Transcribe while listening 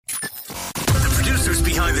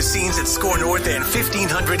behind the scenes at Score North and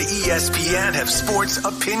 1500 ESPN have sports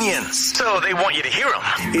opinions, so they want you to hear them.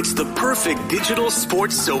 It's the perfect digital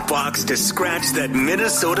sports soapbox to scratch that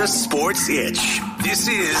Minnesota sports itch. This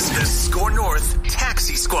is the Score North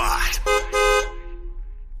Taxi Squad.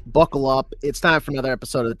 Buckle up. It's time for another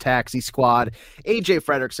episode of the Taxi Squad. AJ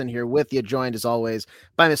Fredrickson here with you, joined as always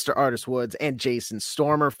by Mr. Artis Woods and Jason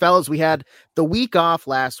Stormer. Fellas, we had the week off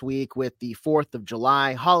last week with the 4th of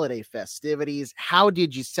July holiday festivities. How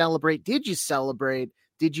did you celebrate? Did you celebrate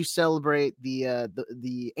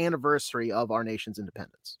the anniversary of our nation's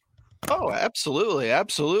independence? Oh, absolutely.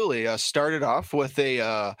 Absolutely. Started off with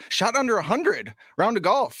a shot under 100 round of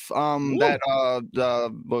golf. What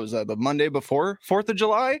was that, the Monday before 4th of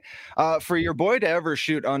July? For your boy to ever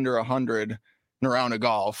shoot under 100 in a round of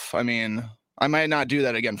golf, I mean, I might not do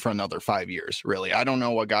that again for another 5 years, really. I don't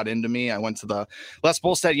know what got into me. I went to the Les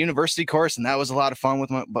Bolstad University course, and that was a lot of fun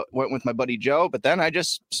went with my buddy Joe. But then I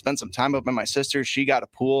just spent some time up with my sister. She got a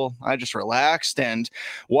pool. I just relaxed and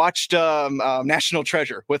watched National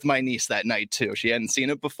Treasure with my niece that night, too. She hadn't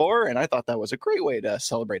seen it before, and I thought that was a great way to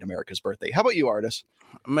celebrate America's birthday. How about you, Artis?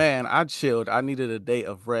 Man, I chilled. I needed a day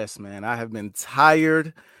of rest, man. I have been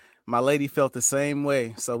tired. My lady felt the same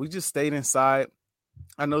way. So we just stayed inside.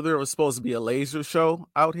 I know there was supposed to be a laser show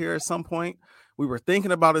out here at some point. We were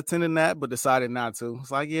thinking about attending that, but decided not to.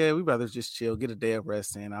 It's like, yeah, we'd rather just chill, get a day of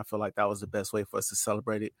rest in. I feel like that was the best way for us to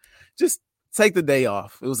celebrate it. Just take the day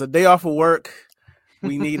off. It was a day off of work.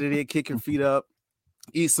 We needed it. Kick your feet up,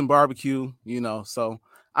 eat some barbecue, So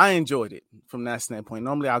I enjoyed it from that standpoint.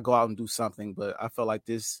 Normally I'll go out and do something, but I felt like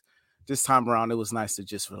this time around, it was nice to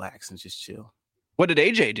just relax and just chill. What did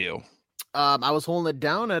AJ do? I was holding it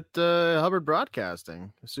down at Hubbard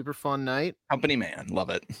Broadcasting. A super fun night. Company man. Love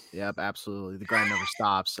it. Yep, absolutely. The grind never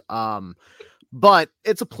stops. But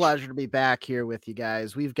it's a pleasure to be back here with you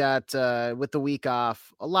guys. We've got, with the week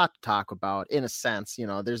off, a lot to talk about in a sense.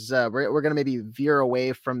 There's we're going to maybe veer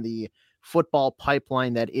away from the football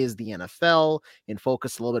pipeline that is the NFL and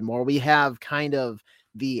focus a little bit more. We have kind of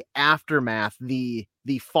the aftermath, the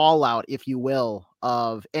fallout, if you will,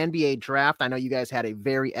 of NBA draft. I know you guys had a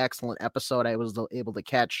very excellent episode I was able to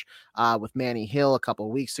catch with Manny Hill a couple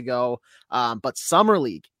of weeks ago. But Summer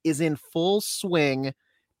League is in full swing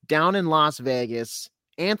down in Las Vegas.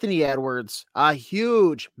 Anthony Edwards, a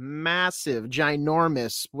huge, massive,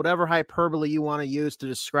 ginormous, whatever hyperbole you want to use to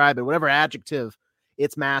describe it, whatever adjective,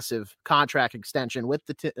 it's massive contract extension with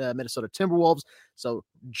the Minnesota Timberwolves. So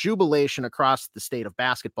jubilation across the state of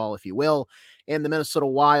basketball, if you will. And the Minnesota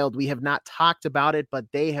Wild, we have not talked about it, but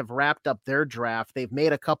they have wrapped up their draft. They've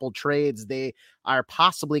made a couple trades. They are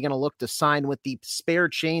possibly going to look to sign with the spare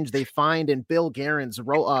change they find in Bill Guerin's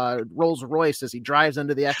Rolls Royce as he drives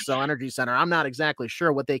into the Xcel Energy Center. I'm not exactly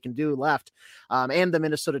sure what they can do left. And the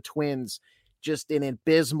Minnesota Twins, just an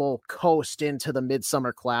abysmal coast into the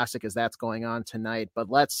Midsummer Classic as that's going on tonight. But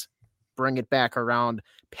let's bring it back around,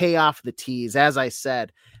 pay off the tease. As I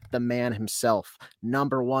said, the man himself,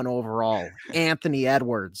 number 1 overall, Anthony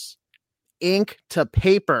Edwards, ink to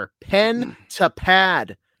paper, pen to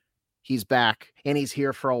pad. He's back and he's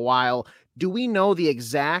here for a while. Do we know the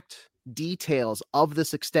exact details of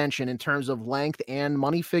this extension in terms of length and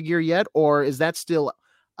money figure yet? Or is that still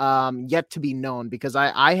yet to be known? Because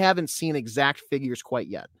I haven't seen exact figures quite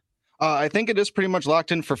yet. I think it is pretty much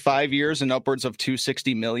locked in for 5 years and upwards of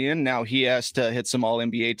 $260 million. Now he has to hit some all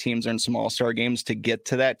NBA teams and some all-star games to get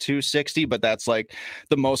to that 260, but that's like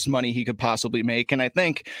the most money he could possibly make. And I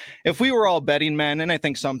think if we were all betting men, and I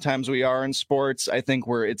think sometimes we are in sports, I think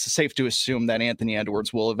it's safe to assume that Anthony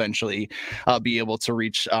Edwards will eventually be able to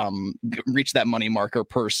reach that money marker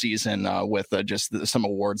per season with just some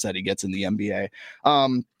awards that he gets in the NBA.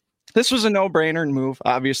 This was a no-brainer move.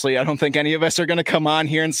 Obviously, I don't think any of us are going to come on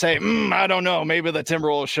here and say, I don't know, maybe the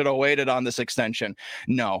Timberwolves should have waited on this extension.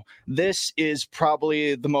 No, this is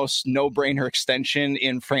probably the most no-brainer extension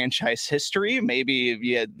in franchise history. Maybe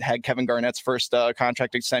you had Kevin Garnett's first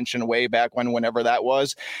contract extension way back whenever that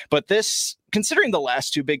was. But this, considering the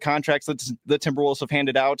last 2 big contracts that the Timberwolves have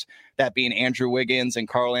handed out, that being Andrew Wiggins and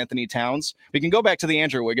Karl Anthony Towns, we can go back to the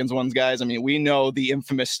Andrew Wiggins ones, guys. I mean, we know the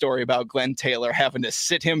infamous story about Glenn Taylor having to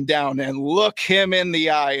sit him down and look him in the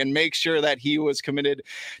eye and make sure that he was committed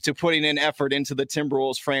to putting in effort into the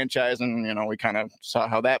Timberwolves franchise. And, we kind of saw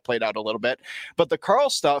how that played out a little bit. But the Karl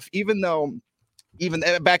stuff, even though even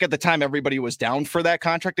back at the time, everybody was down for that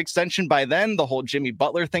contract extension. By then, the whole Jimmy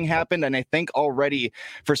Butler thing happened. And I think already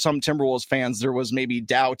for some Timberwolves fans, there was maybe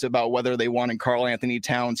doubt about whether they wanted Karl Anthony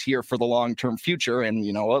Towns here for the long-term future. And,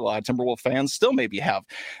 a lot of Timberwolves fans still maybe have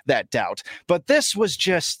that doubt. But this was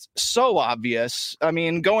just so obvious. I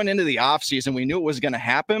mean, going into the offseason, we knew it was going to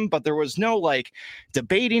happen, but there was no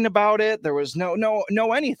debating about it. There was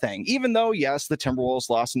no anything. Even though, yes, the Timberwolves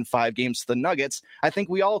lost in 5 games to the Nuggets, I think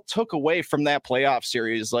we all took away from that playoff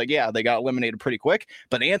series, they got eliminated pretty quick,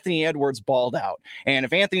 but Anthony Edwards balled out. And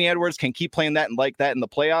if Anthony Edwards can keep playing that in the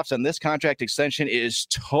playoffs, then this contract extension is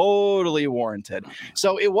totally warranted.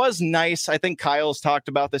 So it was nice. I think Kyle's talked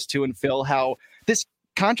about this too, and Phil, how this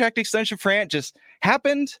contract extension for Ant just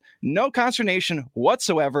happened. No consternation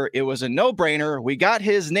whatsoever. It was a no-brainer. We got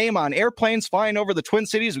his name on airplanes flying over the Twin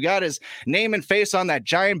Cities. We got his name and face on that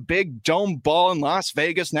giant big dome ball in Las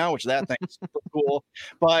Vegas now, which that thing is super cool.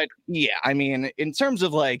 But yeah, I mean, in terms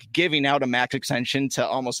of giving out a max extension to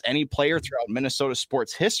almost any player throughout Minnesota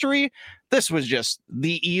sports history, this was just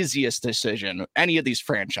the easiest decision any of these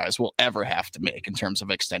franchises will ever have to make in terms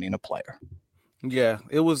of extending a player. Yeah,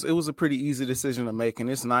 it was a pretty easy decision to make, and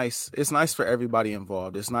it's nice. It's nice for everybody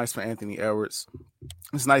involved. It's nice for Anthony Edwards.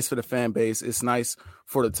 It's nice for the fan base. It's nice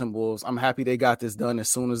for the Timberwolves. I'm happy they got this done. As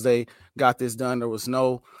soon as they got this done, there was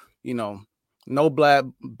no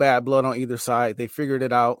bad blood on either side. They figured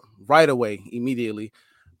it out right away, immediately.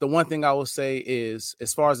 The one thing I will say is,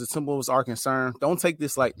 as far as the Timberwolves are concerned, don't take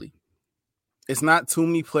this lightly. It's not too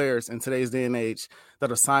many players in today's day and age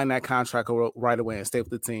that'll sign that contract right away and stay with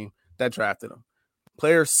the team that drafted them.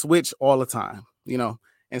 Players switch all the time,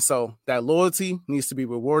 and so that loyalty needs to be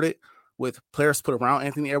rewarded with players put around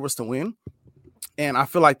Anthony Edwards to win. And I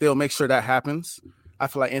feel like they'll make sure that happens. I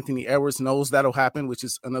feel like Anthony Edwards knows that'll happen, which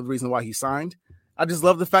is another reason why he signed. I just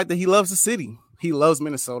love the fact that he loves the city. He loves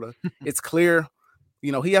Minnesota. It's clear,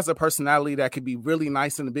 he has a personality that could be really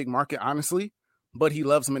nice in the big market, honestly, but he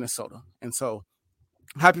loves Minnesota. And so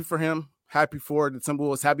happy for him, happy for the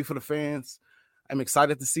Timberwolves, happy for the fans. I'm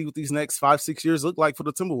excited to see what these next 5-6 years look like for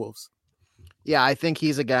the Timberwolves. Yeah, I think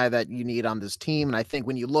he's a guy that you need on this team. And I think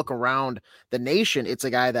when you look around the nation, it's a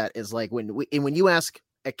guy that is when you ask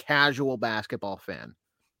a casual basketball fan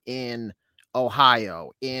in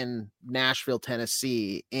Ohio, in Nashville,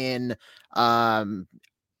 Tennessee, in,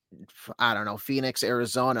 Phoenix,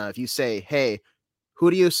 Arizona, if you say, hey,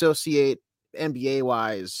 who do you associate NBA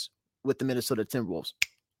wise with the Minnesota Timberwolves?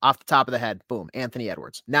 Off the top of the head, boom, Anthony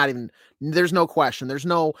Edwards. There's no question. There's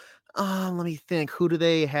no, let me think. Who do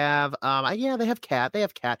they have? They have Cat.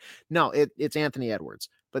 No, it's Anthony Edwards.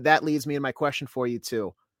 But that leads me to my question for you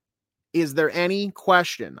too. Is there any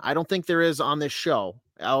question? I don't think there is on this show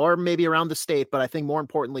or maybe around the state, but I think more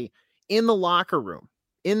importantly, in the locker room,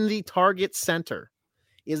 in the Target Center,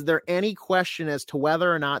 is there any question as to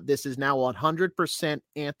whether or not this is now 100%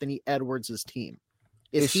 Anthony Edwards' team?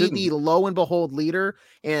 Is he the lo and behold leader?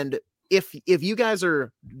 And if you guys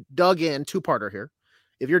are dug in, two-parter here,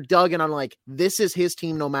 if you're dug in on this is his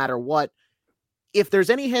team no matter what, if there's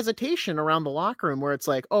any hesitation around the locker room where it's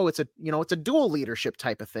it's a dual leadership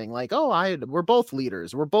type of thing, we're both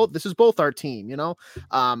leaders, this is both our team,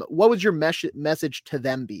 what would your message to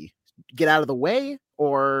them be? Get out of the way,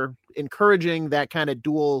 or encouraging that kind of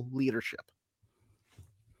dual leadership?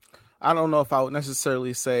 I don't know if I would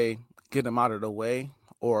necessarily say get them out of the way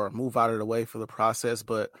or move out of the way for the process.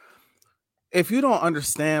 But if you don't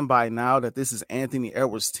understand by now that this is Anthony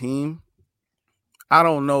Edwards' team, I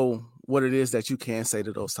don't know what it is that you can say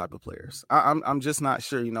to those type of players. I'm just not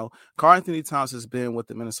sure. Karl Anthony Towns has been with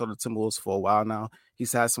the Minnesota Timberwolves for a while now.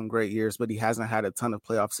 He's had some great years, but he hasn't had a ton of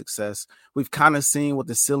playoff success. We've kind of seen what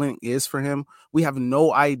the ceiling is for him. We have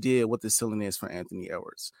no idea what the ceiling is for Anthony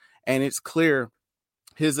Edwards. And it's clear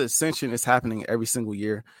his ascension is happening every single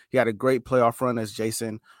year. He had a great playoff run, as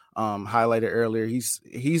Jason highlighted earlier.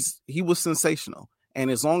 He was sensational.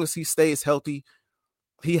 And as long as he stays healthy,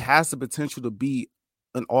 he has the potential to be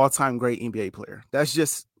an all-time great NBA player. That's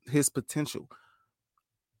just his potential.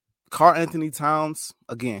 Karl Anthony Towns,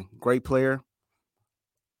 again, great player.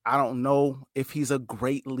 I don't know if he's a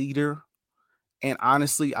great leader. And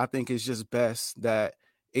honestly, I think it's just best that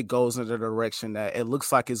it goes in the direction that it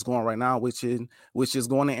looks like it's going right now, which is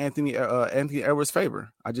going in Anthony Edwards'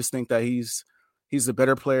 favor. I just think that he's a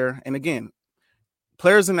better player. And again,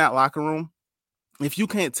 players in that locker room, if you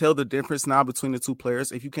can't tell the difference now between the two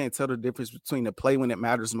players, if you can't tell the difference between the play when it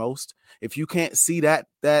matters most, if you can't see that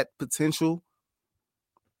potential,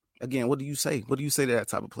 again, what do you say? What do you say to that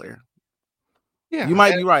type of player? Yeah, you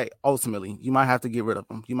might be right. Ultimately, you might have to get rid of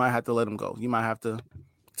them. You might have to let them go. You might have to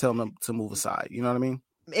tell them to move aside. You know what I mean?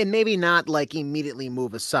 and maybe not like immediately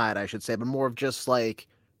move aside, I should say, but more of just like,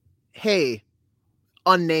 hey,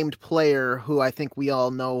 unnamed player who I think we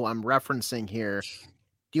all know I'm referencing here,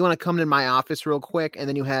 do you want to come to my office real quick? And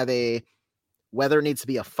then you have whether it needs to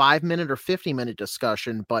be a 5-minute or 50-minute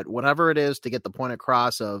discussion, but whatever it is to get the point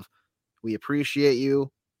across of, we appreciate you.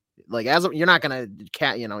 Like, you're not going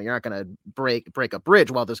to break a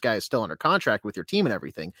bridge while this guy is still under contract with your team and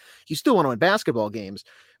everything. You still want to win basketball games,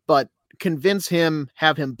 but convince him,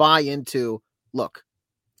 have him buy into, look,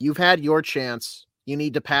 you've had your chance. You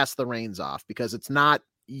need to pass the reins off because it's not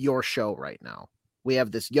your show right now. We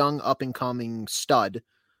have this young up and coming stud.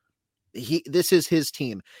 This is his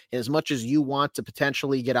team. As much as you want to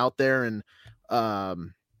potentially get out there and,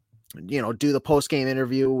 do the post-game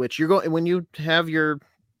interview, which you're going, when you have your,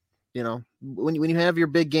 when you have your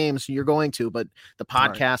big games, you're going to, but the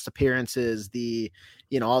podcast appearances,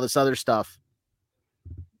 all this other stuff,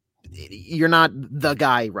 you're not the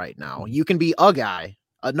guy right now. You can be a guy,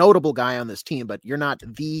 a notable guy on this team, but you're not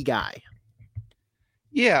the guy.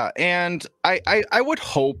 Yeah, and I would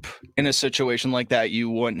hope in a situation like that you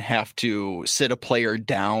wouldn't have to sit a player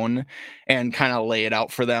down and kind of lay it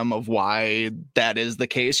out for them of why that is the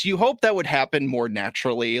case. You hope that would happen more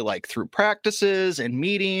naturally, like through practices and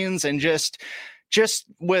meetings and just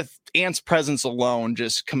with Ant's presence alone,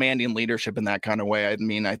 just commanding leadership in that kind of way. I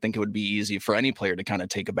mean, I think it would be easy for any player to kind of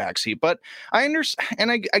take a backseat. But I understand,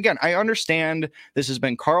 and I understand this has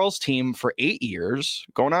been Carl's team for 8 years,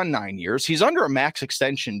 going on 9 years. He's under a max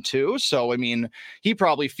extension too. So, I mean, he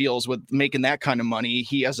probably feels with making that kind of money,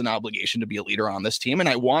 he has an obligation to be a leader on this team. And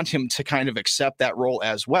I want him to kind of accept that role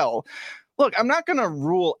as well. Look, I'm not going to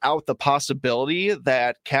rule out the possibility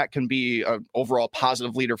that Cat can be an overall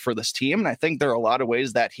positive leader for this team. And I think there are a lot of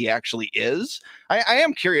ways that he actually is. I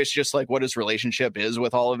am curious just like what his relationship is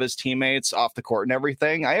with all of his teammates off the court and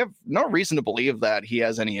everything. I have no reason to believe that he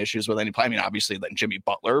has any issues with any play. I mean, obviously than Jimmy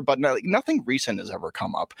Butler, but nothing recent has ever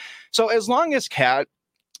come up. So as long as Cat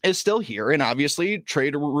is still here, and obviously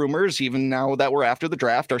trade rumors, even now that we're after the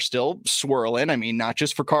draft, are still swirling. I mean, not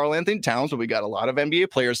just for Karl-Anthony Towns, but we got a lot of NBA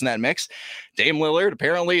players in that mix. Dame Lillard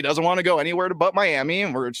apparently doesn't want to go anywhere but Miami,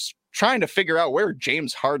 and we're just trying to figure out where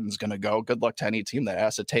James Harden's going to go. Good luck to any team that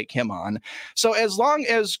has to take him on. So as long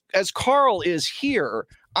as Carl is here,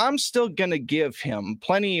 I'm still going to give him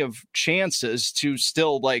plenty of chances to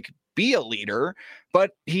still like be a leader,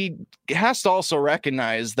 but he has to also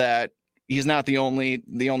recognize that he's not the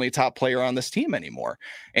only top player on this team anymore.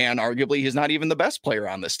 And arguably he's not even the best player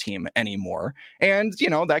on this team anymore. And,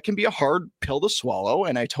 that can be a hard pill to swallow.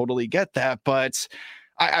 And I totally get that. But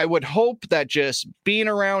I would hope that just being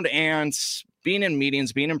around Ants, being in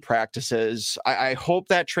meetings, being in practices, I hope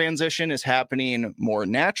that transition is happening more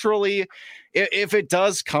naturally. If it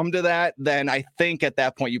does come to that, then I think at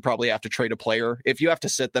that point you probably have to trade a player. If you have to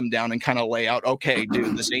sit them down and kind of lay out, okay,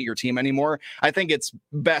 dude, this ain't your team anymore, I think it's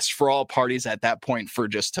best for all parties at that point for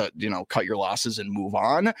just to, cut your losses and move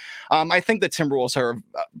on. I think the Timberwolves are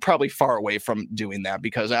probably far away from doing that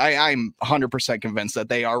because I'm 100% convinced that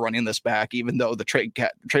they are running this back, even though the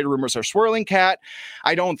trade rumors are swirling. Cat,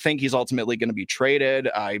 I don't think he's ultimately going to be traded.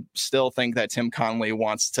 I still think that Tim Connelly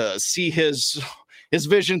wants to see his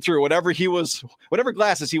vision through whatever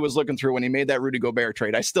glasses he was looking through when he made that Rudy Gobert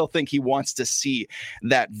trade. I still think he wants to see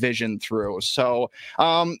that vision through. So,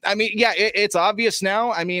 it's obvious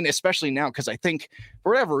now. I mean, especially now, because I think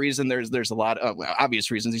for whatever reason, there's a lot of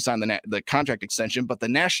obvious reasons he signed the contract extension, but the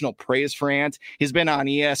national praise for Ant, he's been on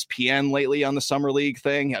ESPN lately on the Summer League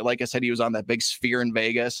thing. Like I said, he was on that big Sphere in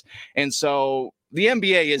Vegas. And so the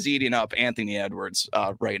NBA is eating up Anthony Edwards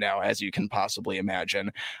right now, as you can possibly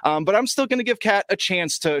imagine. But I'm still going to give Cat a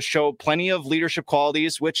chance to show plenty of leadership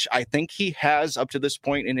qualities, which I think he has up to this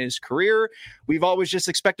point in his career. We've always just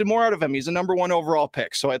expected more out of him. He's a number 1 overall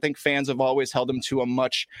pick. So I think fans have always held him to a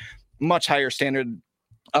much, much higher standard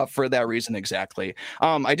for that reason. Exactly.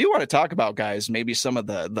 I do want to talk about, guys, maybe some of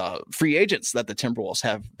the free agents that the Timberwolves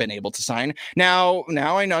have been able to sign. Now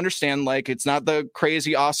I understand, like, it's not the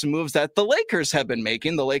crazy awesome moves that the Lakers have been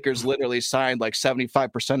making. The Lakers literally signed like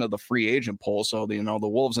 75% of the free agent pool. So, the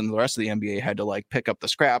Wolves and the rest of the NBA had to like pick up the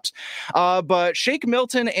scraps. But Shake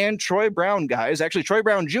Milton and Troy Brown, guys, actually Troy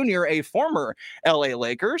Brown Jr., a former LA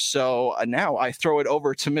Laker. So now I throw it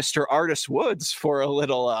over to Mr. Artis Woods for a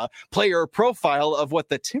little player profile of what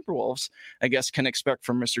the Timberwolves, I guess, can expect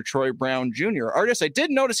from Mr. Troy Brown Jr. Artis, I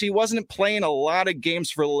did notice he wasn't playing a lot of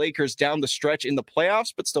games for the Lakers down the stretch in the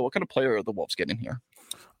playoffs, but still, what kind of player are the Wolves getting here?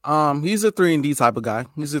 He's a 3-and-D type of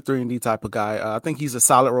guy. I think he's a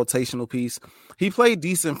solid rotational piece. He played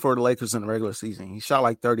decent for the Lakers in the regular season. He shot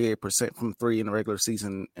like 38% from 3 in the regular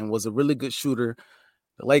season and was a really good shooter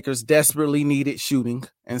The Lakers desperately needed shooting,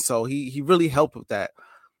 and so he really helped with that.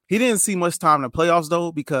 He didn't see much time in the playoffs,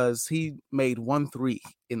 though, because he made 1 3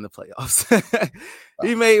 in the playoffs.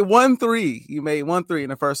 He made 1 3. He made 1 3 in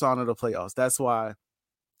the first round of the playoffs. That's why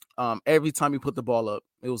every time he put the ball up,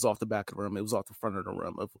 it was off the back of the rim. It was off the front of the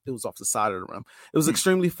rim. It was off the side of the rim. It was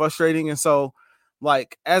extremely frustrating. And so,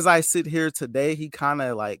 like, as I sit here today, he kind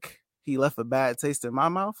of he left a bad taste in my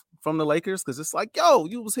mouth from the Lakers, because it's like, yo,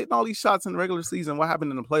 you was hitting all these shots in the regular season. What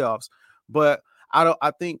happened in the playoffs? But do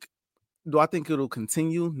I think it'll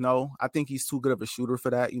continue? No, I think he's too good of a shooter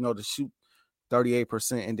for that. To shoot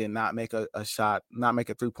 38% and then not make a shot, not make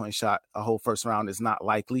a 3-point shot a whole first round is not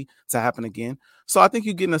likely to happen again. So I think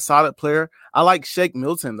you're getting a solid player. I like Shake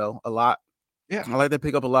Milton, though, a lot. Yeah, I like that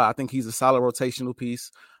pick up a lot. I think he's a solid rotational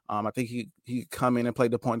piece. I think he could come in and play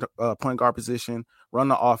the point guard position, run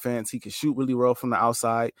the offense. He can shoot really well from the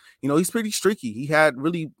outside. He's pretty streaky. He had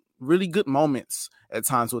really good moments at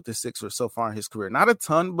times with the Sixers so far in his career. Not a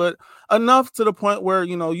ton, but enough to the point where,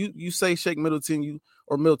 you say Shake Middleton,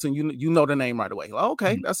 Milton, you know the name right away. Like,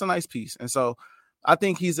 okay, that's a nice piece. And so I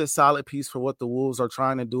think he's a solid piece for what the Wolves are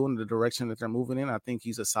trying to do in the direction that they're moving in. I think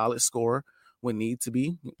he's a solid scorer when need to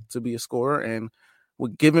be a scorer. And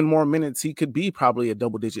with given more minutes, he could be probably a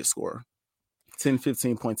double-digit scorer. 10,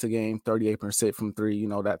 15 points a game, 38% from three,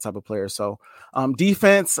 that type of player. So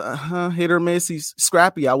defense, hit or miss. He's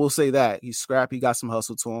scrappy. I will say that. He's scrappy, got some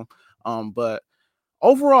hustle to him. But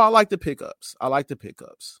overall, I like the pickups.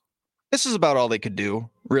 This is about all they could do,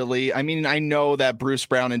 really. I mean, I know that Bruce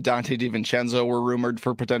Brown and Dante DiVincenzo were rumored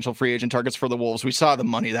for potential free agent targets for the Wolves. We saw the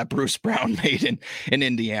money that Bruce Brown made in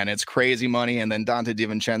Indiana. It's crazy money. And then Dante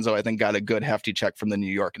DiVincenzo, I think, got a good hefty check from the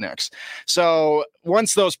New York Knicks. So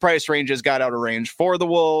once those price ranges got out of range for the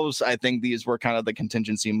Wolves, I think these were kind of the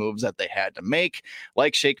contingency moves that they had to make,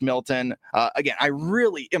 like Shake Milton. Again, I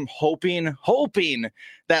really am hoping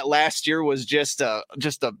that last year was just a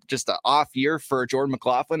off year for Jordan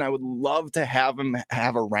McLaughlin. I would love to have him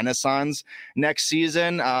have a renaissance next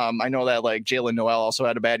season. I know that Jalen Noel also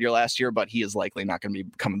had a bad year last year, but he is likely not going to be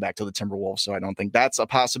coming back to the Timberwolves, so I don't think that's a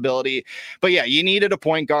possibility. But yeah, you needed a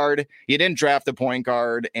point guard. You didn't draft a point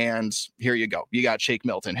guard, and here you go. You got Shake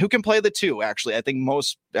Milton, who can play the two. Actually, I think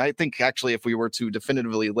if we were to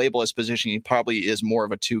definitively label his position, he probably is more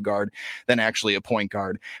of a two guard than actually a point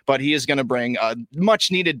guard. But he is going to bring a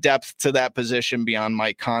much needed depth to that position beyond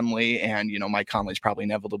Mike Conley, and Mike Conley's probably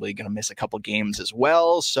inevitably going to miss a couple games as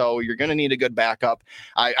well, so you're going to need a good backup.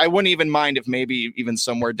 I wouldn't even mind if maybe even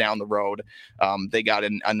somewhere down the road they got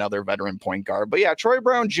another veteran point guard. But yeah, Troy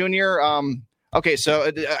Brown Jr. Okay, so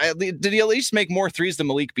did he at least make more threes than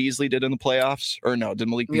Malik Beasley did in the playoffs, or no? Did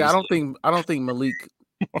Malik Beasley? Yeah, I don't think Malik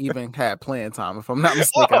even had playing time, if I'm not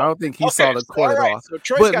mistaken. I don't think he saw the court at all.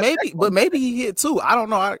 So but maybe he hit too. I don't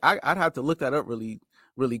know. I'd have to look that up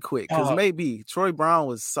really quick, because maybe Troy Brown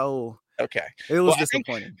was so okay. It was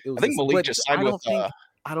disappointing. I think Malik just signed with.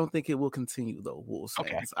 I don't think it will continue, though, Wolves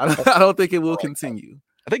fans. Okay. I don't think it will continue.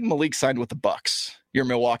 I think Malik signed with the Bucks, your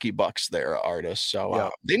Milwaukee Bucks, there, Artists.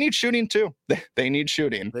 So they need shooting too. They need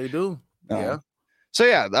shooting. They do. Yeah. So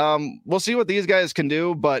yeah, we'll see what these guys can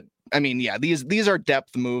do. But I mean, yeah, these are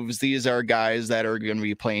depth moves. These are guys that are going to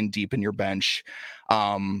be playing deep in your bench.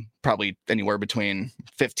 Probably anywhere between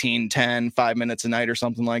 15, 10, 5 minutes a night or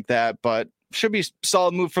something like that. But should be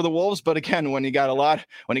solid move for the Wolves. But again, when you got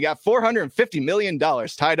 $450 million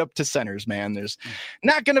tied up to centers, man, there's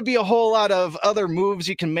not going to be a whole lot of other moves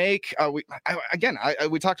you can make.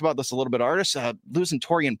 We talked about this a little bit, Artists, losing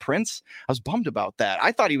Taurean Prince. I was bummed about that.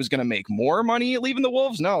 I thought he was going to make more money leaving the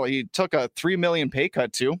Wolves. No, he took a $3 million pay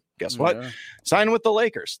cut too. Guess what? Yeah. Signed with the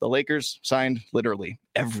Lakers. The Lakers signed literally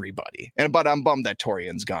everybody. But I'm bummed that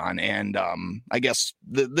Taurean's gone. And I guess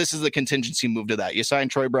this is the contingency move to that. You sign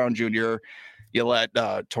Troy Brown Jr., you let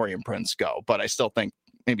Taurean Prince go. But I still think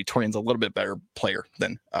maybe Taurean's a little bit better player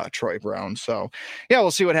than Troy Brown. So, yeah,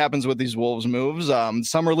 we'll see what happens with these Wolves moves.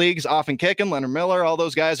 Summer League's off and kicking. Leonard Miller, all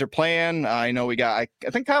those guys are playing. I know I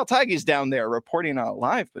think Kyle Teige's down there reporting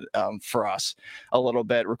live for us a little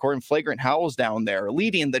bit, recording Flagrant Howls down there,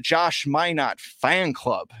 leading the Josh Minot fan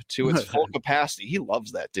club to its full capacity. He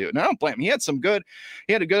loves that dude. And I don't blame him.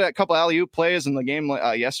 He had a good couple alley-oop plays in the game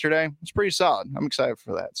yesterday. It's pretty solid. I'm excited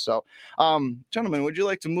for that. So, gentlemen, would you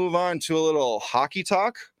like to move on to a little hockey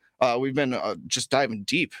talk? We've been just diving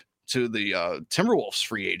deep to the Timberwolves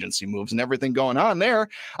free agency moves and everything going on there.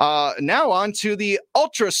 Now on to the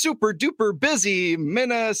ultra super duper busy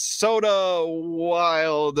Minnesota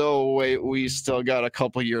Wild. Oh, wait, we still got a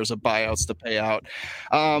couple years of buyouts to pay out.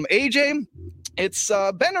 AJ, it's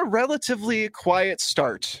been a relatively quiet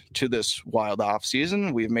start to this Wild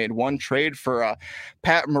offseason. We've made one trade for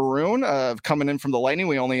Pat Maroon coming in from the Lightning.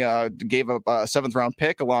 We only gave up a 7th round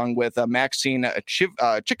pick along with Maxine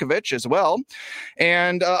Chikovic as well.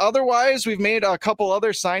 And otherwise, we've made a couple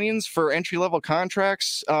other signings for entry-level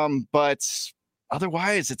contracts. But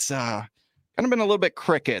otherwise, it's kind of been a little bit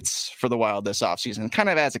crickets for the Wild this offseason. Kind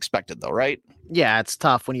of as expected, though, right? Yeah, it's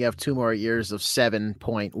tough when you have 2 more years of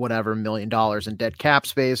 $7 million in dead cap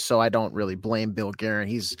space. So I don't really blame Bill Guerin.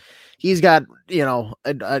 He's got,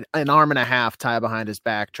 an arm and a half tied behind his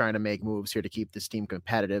back trying to make moves here to keep this team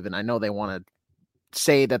competitive. And I know they want to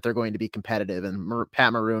say that they're going to be competitive. And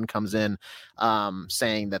Pat Maroon comes in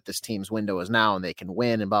saying that this team's window is now and they can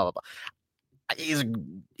win and blah, blah, blah.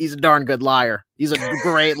 He's a darn good liar. He's a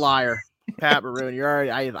great liar. Pat Maroon,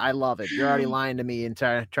 I love it. You're already lying to me and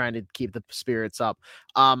trying to keep the spirits up.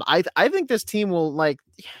 I think this team will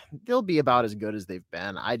they'll be about as good as they've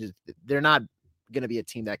been. They're not going to be a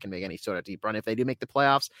team that can make any sort of deep run if they do make the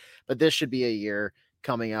playoffs, but this should be a year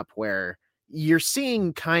coming up where you're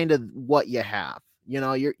seeing kind of what you have.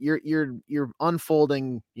 You're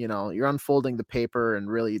unfolding, you're unfolding the paper and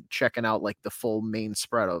really checking out like the full main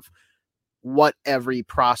spread of what every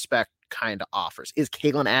prospect kind of offers. Is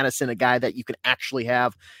Kalen Addison a guy that you can actually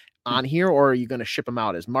have on here, or are you going to ship him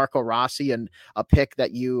out? Is Marco Rossi and a pick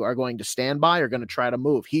that you are going to stand by or going to try to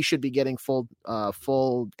move? He should be getting full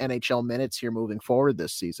NHL minutes here moving forward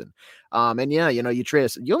this season. You only trade a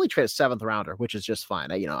 7th rounder, which is just fine.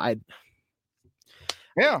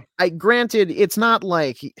 Granted, it's not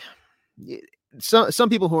like some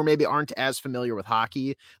people who maybe aren't as familiar with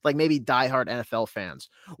hockey, like maybe diehard NFL fans,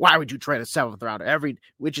 why would you trade a 7th rounder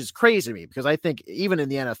which is crazy to me, because I think even in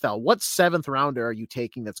the NFL, what 7th rounder are you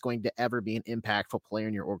taking that's going to ever be an impactful player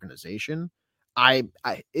in your organization?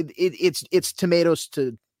 It's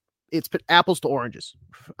apples to oranges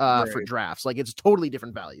for drafts. Like, it's totally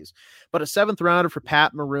different values, but a 7th rounder for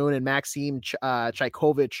Pat Maroon and Maxime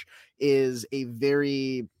Chikovic is a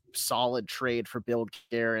very solid trade for Bill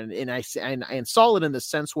Guerin, and solid in the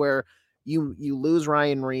sense where you lose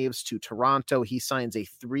Ryan Reeves to Toronto. He signs a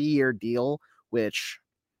 3-year deal, which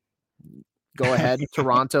go ahead,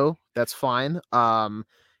 Toronto, that's fine.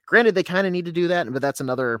 Granted, they kind of need to do that, but that's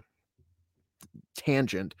another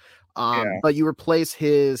tangent. But you replace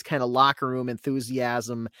his kind of locker room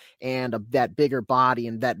enthusiasm and that bigger body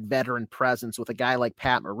and that veteran presence with a guy like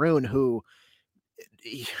Pat Maroon, who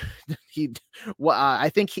I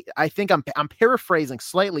think I'm paraphrasing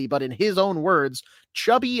slightly, but in his own words,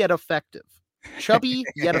 chubby yet effective.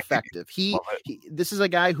 This is a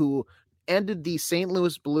guy who ended the St.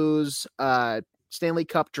 Louis Blues Stanley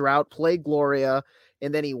Cup drought, played Gloria,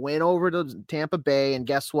 and then he went over to Tampa Bay, and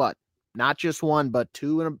guess what? Not just one, but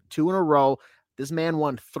two in a row. This man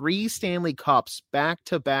won 3 Stanley Cups back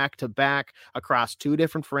to back to back across 2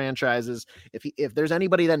 different franchises. If there's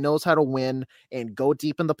anybody that knows how to win and go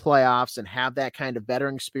deep in the playoffs and have that kind of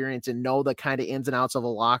veteran experience and know the kind of ins and outs of a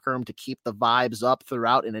locker room to keep the vibes up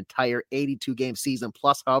throughout an entire 82-game season,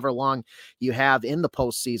 plus however long you have in the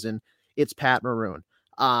postseason, it's Pat Maroon.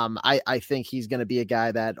 I think he's going to be a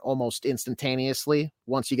guy that almost instantaneously,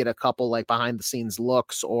 once you get a couple like behind the scenes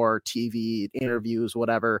looks or TV interviews,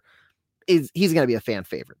 whatever, he's going to be a fan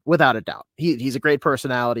favorite without a doubt. He's a great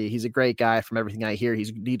personality. He's a great guy from everything I hear.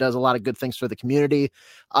 He does a lot of good things for the community.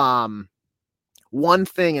 One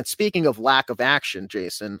thing, and speaking of lack of action,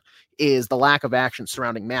 Jason, is the lack of action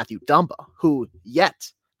surrounding Matthew Dumba, who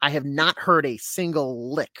yet I have not heard a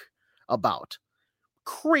single lick about.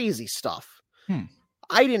 Crazy stuff.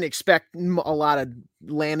 I didn't expect a lot of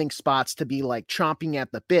landing spots to be like chomping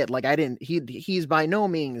at the bit. Like he's by no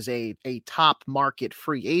means a top market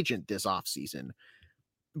free agent this offseason,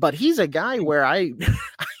 but he's a guy where I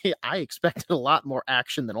expected a lot more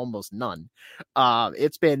action than almost none.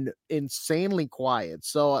 It's been insanely quiet.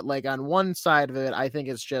 So like on one side of it, I think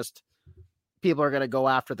it's just people are going to go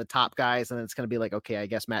after the top guys, and it's going to be like, okay, I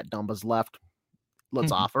guess Matt Dumba's left.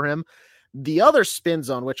 Let's offer him. The other spin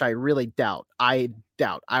zone, which I really doubt, I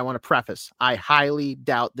want to preface, I highly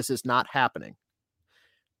doubt this is not happening.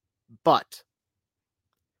 But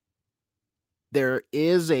there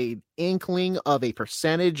is a inkling of a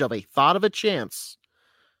percentage of a thought of a chance,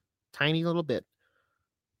 tiny little bit,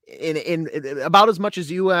 in about as much as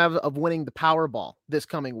you have of winning the Powerball this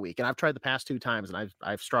coming week. And I've tried the past 2 times and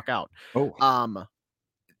I've struck out.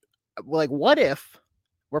 Like, what if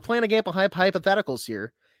we're playing a game of hypotheticals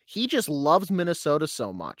here? he just loves Minnesota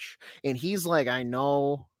so much. And he's like, I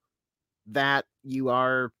know that you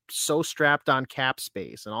are so strapped on cap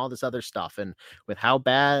space and all this other stuff. And with how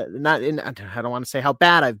bad, I don't want to say how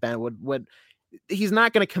bad I've been, would he's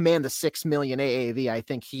not going to command the $6 million AAV I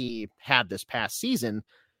think he had this past season.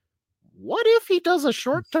 What if he does a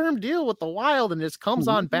short-term deal with the Wild and just comes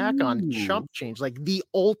on back on chump change, like the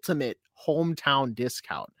ultimate hometown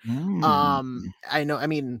discount? I know. I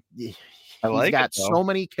mean, he's got so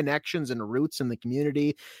many connections and roots in the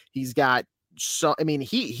community. He's got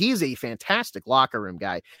he's a fantastic locker room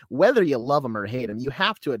guy. Whether you love him or hate him, you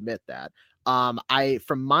have to admit that.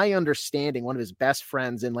 From my understanding, one of his best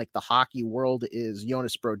friends in like the hockey world is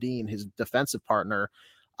Jonas Brodin, his defensive partner.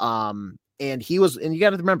 And you got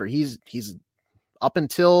to remember, he's up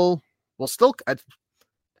until, well, still,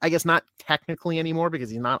 I guess not technically anymore because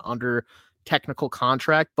he's not under technical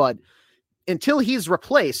contract, but until he's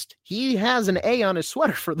replaced, he has an A on his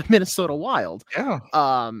sweater for the Minnesota Wild.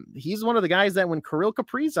 Yeah. He's one of the guys that when Kirill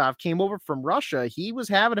Kaprizov came over from Russia, he was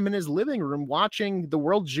having him in his living room watching the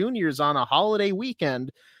World Juniors on a holiday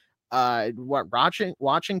weekend,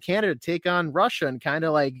 watching Canada take on Russia and kind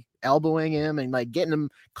of like elbowing him and like getting him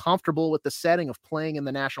comfortable with the setting of playing in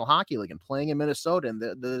the National Hockey League and playing in Minnesota and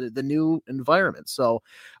the new environment. So,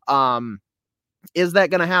 is that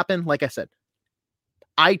going to happen? Like I said,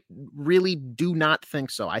 I really do not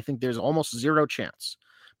think so. I think there's almost zero chance,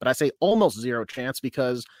 but I say almost zero chance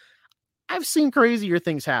because I've seen crazier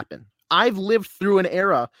things happen. I've lived through an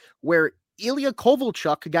era where Ilya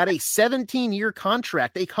Kovalchuk got a 17-year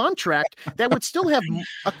contract, a contract that would still have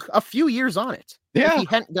a few years on it. Yeah.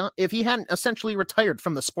 If he hadn't essentially retired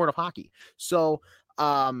from the sport of hockey. So,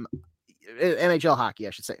 NHL hockey, I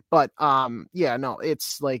should say. But, yeah, no,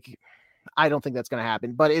 it's like, I don't think that's going to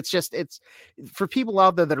happen, but it's for people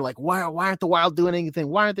out there that are like, why aren't the Wild doing anything?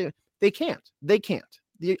 Why aren't they can't.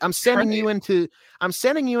 I'm sending you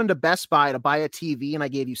into Best Buy to buy a TV and I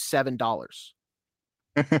gave you $7.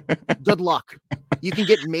 Good luck. You can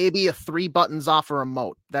get maybe a 3 buttons off a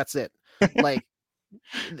remote. That's it. Like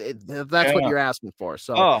that's what you're asking for.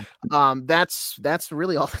 So that's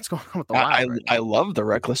really all that's going on with the Wild. I love the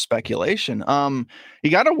reckless speculation. You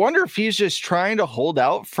got to wonder if he's just trying to hold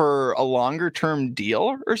out for a longer term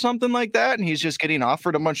deal or something like that, and he's just getting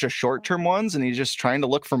offered a bunch of short term ones, and he's just trying to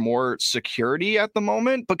look for more security at the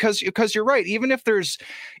moment. Because you're right, even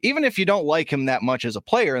if you don't like him that much as a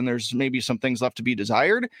player, and there's maybe some things left to be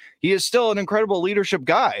desired, he is still an incredible leadership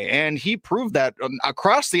guy, and he proved that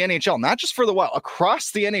across the NHL, not just for the Wild,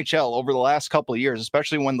 across the NHL over the last couple of years,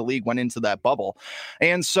 especially when the league went into that bubble.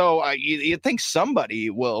 And so you'd think somebody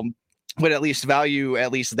would at least value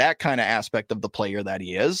at least that kind of aspect of the player that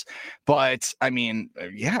he is. But I mean,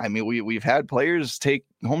 we've had players take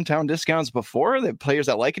hometown discounts before, the players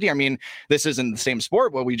that like it here. I mean, this isn't the same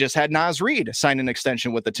sport, but we just had Naz Reid sign an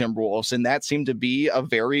extension with the Timberwolves, and that seemed to be a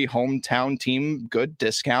very hometown team good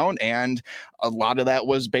discount, and a lot of that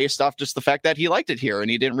was based off just the fact that he liked it here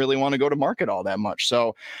and he didn't really want to go to market all that much.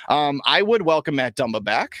 So I would welcome Matt Dumba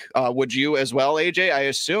back. Would you as well, AJ? I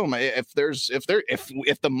assume if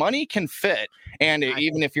the money can fit, and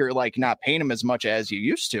even if you're like not paying him as much as you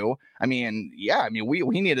used to,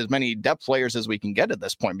 we need as many depth players as we can get at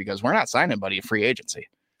this point, because we're not signing anybody at free agency.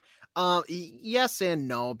 Yes and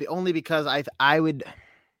no, only because I would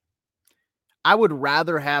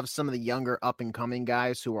rather have some of the younger up and coming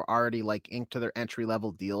guys who are already like inked to their entry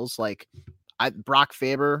level deals. Like Brock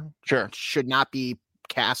Faber should not be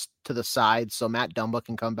cast to the side, so Matt Dumba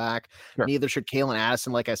can come back. Sure. Neither should Kalen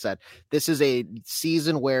Addison. Like I said, this is a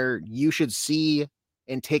season where you should see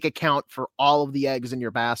and take account for all of the eggs in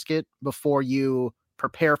your basket before you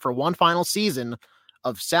prepare for one final season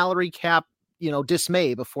of salary cap,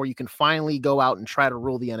 dismay, before you can finally go out and try to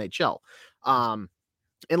rule the NHL.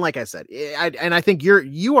 And like I said, I think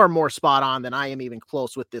you are more spot on than I am even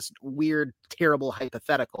close with this weird, terrible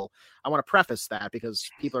hypothetical. I want to preface that because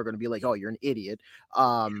people are going to be like, "Oh, you're an idiot."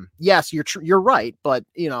 Yes, you're right, but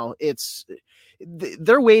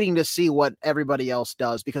they're waiting to see what everybody else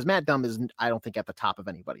does, because Matt Dumba is, I don't think, at the top of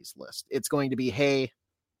anybody's list. It's going to be, hey,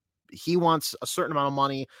 he wants a certain amount of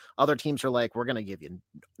money. Other teams are like, we're going to give you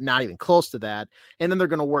not even close to that. And then they're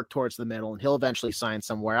going to work towards the middle, and he'll eventually sign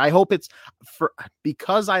somewhere. I hope it's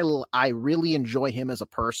because I really enjoy him as a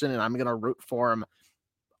person, and I'm going to root for him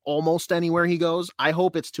almost anywhere he goes. I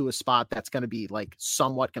hope it's to a spot that's going to be like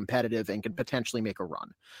somewhat competitive and can potentially make a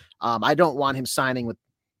run. I don't want him signing with,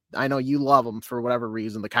 I know you love them for whatever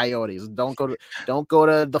reason, the Coyotes. Don't go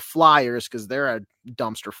to the Flyers, because they're a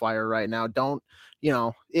dumpster fire right now.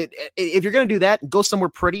 If you're going to do that, go somewhere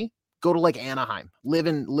pretty. Go to like Anaheim. Live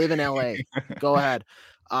in LA. Go ahead.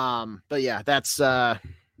 But yeah, that's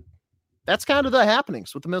that's kind of the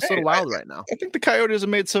happenings with the Minnesota Wild right now. I think the Coyotes have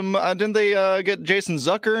made some. Didn't they get Jason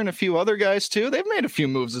Zucker and a few other guys too? They've made a few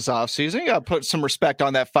moves this offseason. You got to put some respect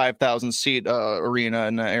on that 5,000 seat arena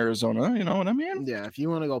in Arizona. You know what I mean? Yeah. If you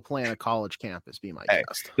want to go play on a college campus, be my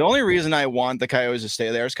guest. The only reason I want the Coyotes to stay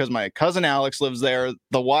there is because my cousin Alex lives there.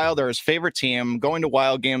 The Wild are his favorite team. Going to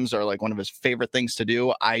Wild games are like one of his favorite things to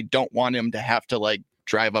do. I don't want him to have to like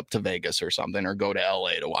drive up to Vegas or something or go to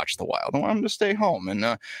LA to watch the Wild. I want them to stay home, and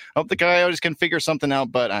I hope the Coyotes can figure something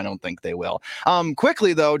out, but I don't think they will.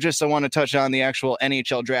 Quickly though, just I want to touch on the actual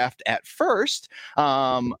NHL draft at first.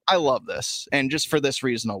 I love this, and just for this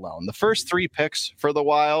reason alone, the first 3 picks for the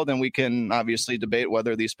Wild, and we can obviously debate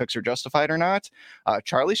whether these picks are justified or not.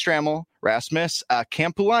 Charlie Stramel, Rasmus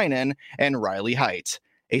Kampulainen, and Riley Heidt,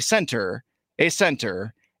 a center,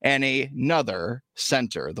 and another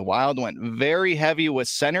center. The Wild went very heavy with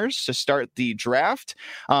centers to start the draft.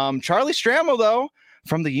 Charlie Stramel, though,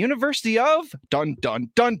 from the University of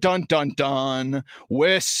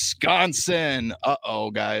Wisconsin.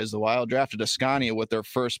 Guys, the Wild drafted a Scotty with their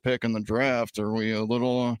first pick in the draft. Are we a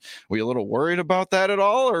little worried about that at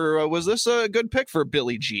all, or was this a good pick for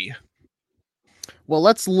Billy G? Well,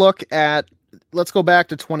 let's go back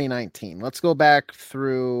to 2019. Let's go back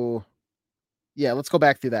through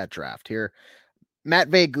that draft here.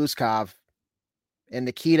 Matvei Guskov and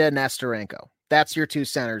Nikita Nesterenko. That's your 2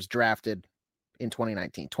 centers drafted in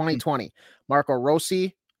 2019. 2020, Marco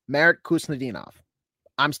Rossi, Marat Kuznetsov.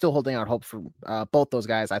 I'm still holding out hope for both those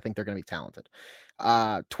guys. I think they're going to be talented.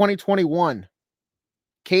 2021,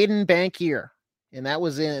 Caden Bankier, and that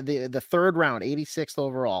was in the 3rd round, 86th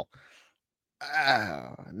overall.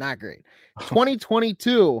 Not great.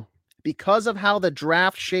 2022, because of how the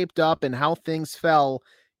draft shaped up and how things fell,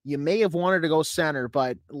 you may have wanted to go center,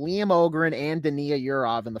 but Liam Ogren and Dania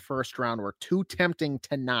Yurov in the 1st round were too tempting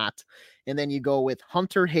to not. And then you go with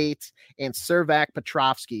Hunter Haight and Servac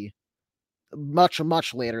Petrovsky much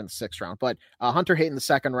later in the 6th round. But Hunter Haight in the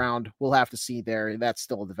 2nd round, we'll have to see there. That's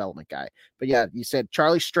still a development guy. But yeah, you said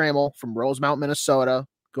Charlie Stramel from Rosemount, Minnesota,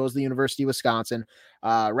 goes to the University of Wisconsin.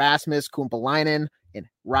 Rasmus Kumpalainen and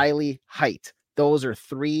Riley Heidt. Those are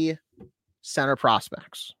 3 center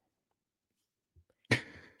prospects.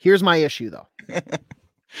 Here's my issue, though.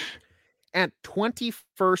 At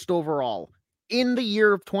 21st overall, in the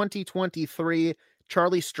year of 2023,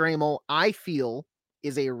 Charlie Stramel, I feel,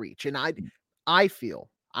 is a reach. And I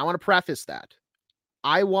want to preface that.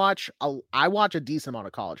 I watch a decent amount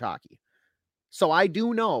of college hockey. So I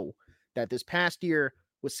do know that this past year,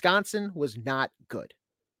 Wisconsin was not good.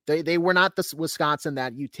 They were not the Wisconsin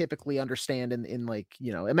that you typically understand in like,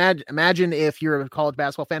 you know, imagine if you're a college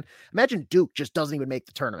basketball fan, imagine Duke just doesn't even make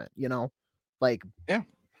the tournament, you know, like, yeah,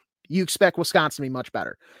 you expect Wisconsin to be much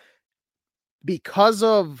better. Because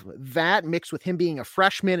of that, mixed with him being a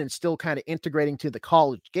freshman and still kind of integrating to the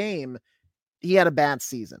college game, he had a bad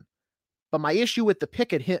season. But my issue with the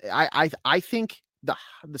pick at him, I think the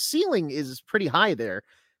ceiling is pretty high there,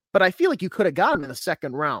 but I feel like you could have got him in the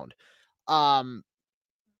 2nd round.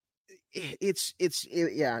 It's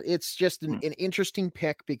just an interesting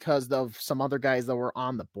pick because of some other guys that were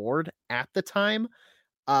on the board at the time.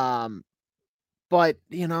 But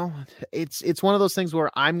you know, it's one of those things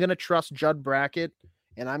where I'm going to trust Judd Brackett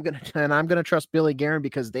and I'm going to trust Billy Guerin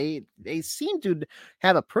because they seem to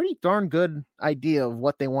have a pretty darn good idea of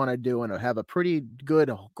what they want to do and have a pretty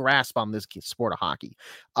good grasp on this sport of hockey.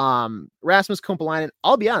 Rasmus Kumpalainen,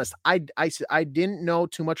 I'll be honest, I didn't know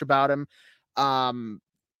too much about him.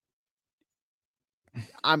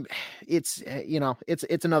 It's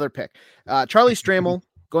another pick. Charlie Stramel,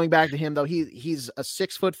 going back to him though, he's a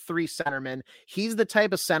 6'3" centerman. He's the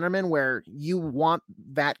type of centerman where you want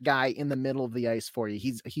that guy in the middle of the ice for you.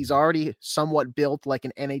 He's already somewhat built like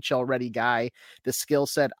an NHL ready guy. The skill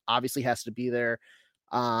set obviously has to be there.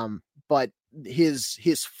 But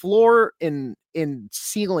his floor in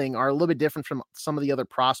ceiling are a little bit different from some of the other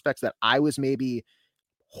prospects that I was maybe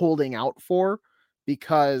holding out for,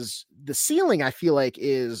 because the ceiling I feel like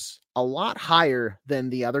is a lot higher than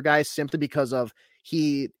the other guys simply because of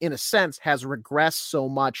he, in a sense, has regressed so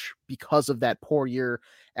much because of that poor year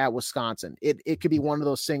at Wisconsin. It could be one of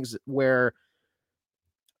those things where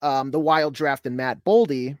the Wild drafted Matt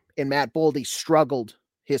Boldy, and Matt Boldy struggled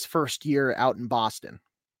his first year out in Boston.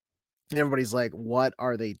 And everybody's like, what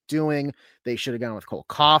are they doing? They should have gone with Cole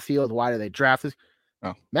Caulfield. Why did they draft this?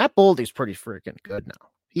 Oh. Matt Boldy's pretty freaking good now.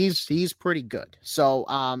 He's pretty good. So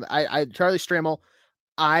Charlie Stramel,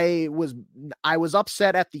 I was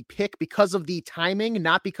upset at the pick because of the timing,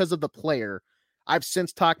 not because of the player. I've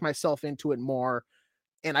since talked myself into it more,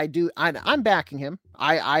 and I'm backing him.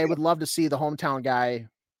 I would love to see the hometown guy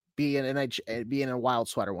be in a Wild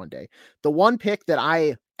sweater one day. The one pick that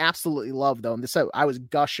I absolutely love, though, and this I was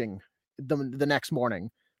gushing the next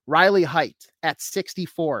morning, Riley Heidt at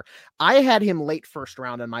 64. I had him late first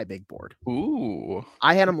round on my big board. Ooh.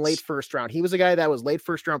 I had him late first round. He was a guy that was late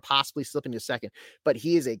first round, possibly slipping to second, but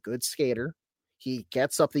he is a good skater. He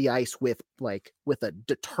gets up the ice with a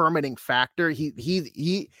determining factor.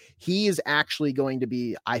 He is actually going to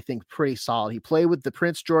be, I think, pretty solid. He played with the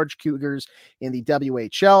Prince George Cougars in the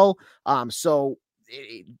WHL.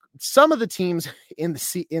 Some of the teams in the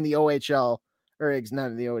OHL, or not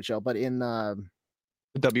in the OHL, but in the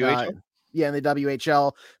WHL. In the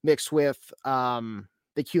WHL mixed with the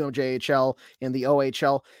QMJHL and the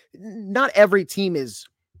OHL. Not every team is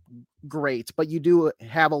great, but you do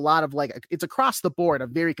have a lot of it's across the board a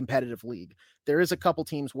very competitive league. There is a couple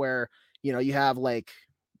teams where you have Connor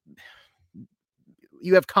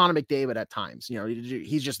McDavid at times.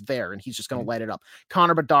 He's just there and he's just going to light it up.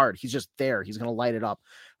 Connor Bedard, he's just there, he's going to light it up.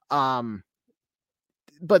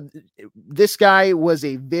 But this guy was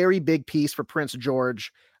a very big piece for Prince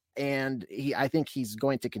George, and I think he's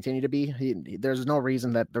going to continue to be. There's no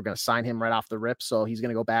reason that they're going to sign him right off the rip, so he's going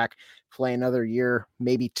to go back, play another year,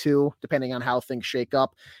 maybe two, depending on how things shake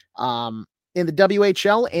up in the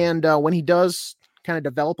WHL. And when he does kind of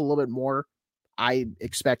develop a little bit more, I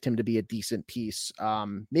expect him to be a decent piece.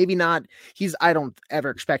 Maybe not. I don't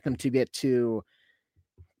ever expect him to get to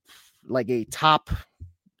a top.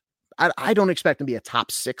 I don't expect him to be a top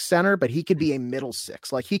 6 center, but he could be a middle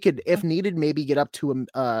 6. He could, if needed, maybe get up to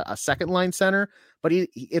a second line center. But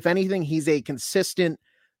if anything, he's a consistent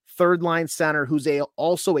third line center who's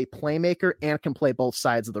also a playmaker and can play both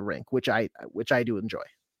sides of the rink, which I do enjoy.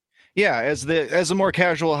 Yeah, as a more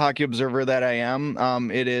casual hockey observer that I am,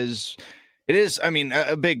 it is. I mean,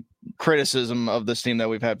 a big criticism of this team that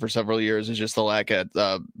we've had for several years is just the lack of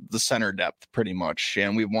the center depth, pretty much.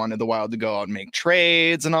 And we wanted the Wild to go out and make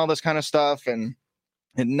trades and all this kind of stuff, and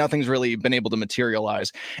nothing's really been able to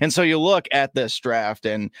materialize. And so you look at this draft,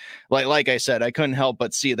 and like I said, I couldn't help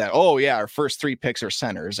but see that, oh yeah, our first 3 picks are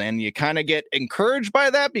centers, and you kind of get encouraged by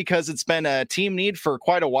that because it's been a team need for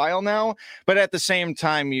quite a while now. But at the same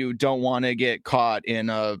time, you don't want to get caught in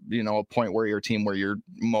a point where you're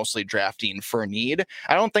mostly drafting for need.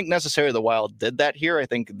 I don't think necessarily the Wild did that here. I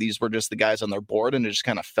think these were just the guys on their board, and it just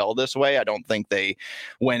kind of fell this way. I don't think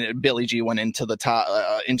when Billy G went into the top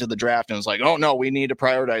into the draft and was like, oh no, we need to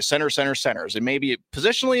prioritize centers. And maybe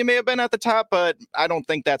positionally it may have been at the top, but I don't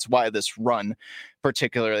think that's why this run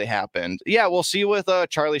particularly happened. Yeah, we'll see with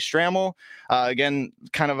Charlie Stramel. Again,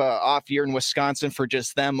 kind of a off year in Wisconsin for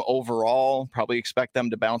just them overall. Probably expect them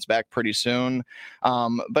to bounce back pretty soon.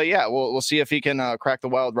 But yeah, we'll see if he can crack the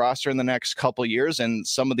Wild roster in the next couple years, and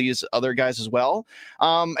some of these other guys as well.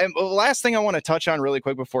 And the last thing I want to touch on really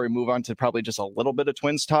quick before we move on to probably just a little bit of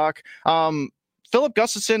Twins talk. Filip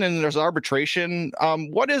Gustavsson and there's arbitration.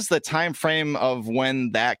 What is the time frame of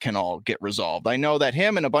when that can all get resolved? I know that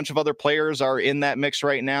him and a bunch of other players are in that mix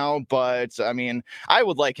right now, but I mean, I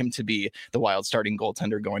would like him to be the Wild starting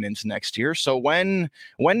goaltender going into next year. So when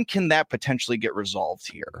can that potentially get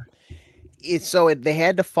resolved here? They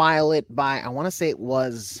had to file it by, I want to say it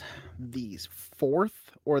was the 4th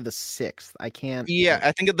or the 6th. I can't. Yeah,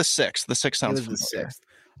 I think of the 6th. The 6th sounds familiar. The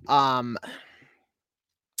 6th.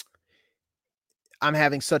 I'm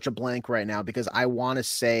having such a blank right now because I want to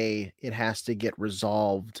say it has to get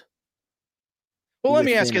resolved. Well, let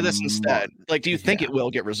me ask you this instead. Do you think it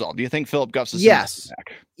will get resolved? Do you think Filip Gustavsson Yes. is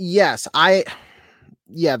back? Yes.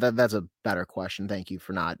 That's a better question. Thank you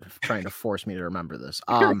for not trying to force me to remember this.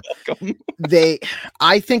 You're welcome.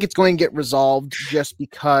 I think it's going to get resolved just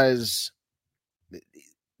because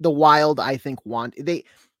the Wild, I think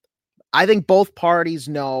both parties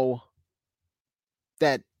know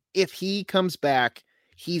that if he comes back,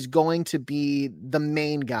 he's going to be the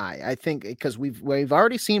main guy. I think because we've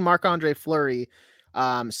already seen Marc-Andre Fleury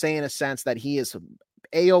say in a sense that he is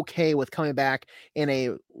A-okay with coming back in a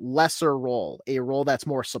lesser role, a role that's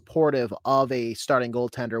more supportive of a starting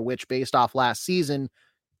goaltender, which based off last season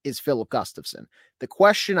is Filip Gustavsson. The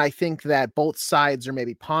question I think that both sides are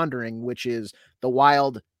maybe pondering, which is the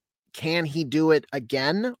Wild, can he do it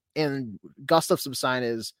again? And Gustavsson's sign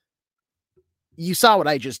is, you saw what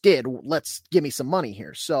I just did. Let's give me some money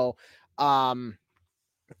here. So, some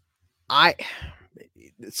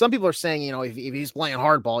people are saying, if he's playing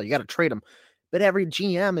hardball, you got to trade him. But every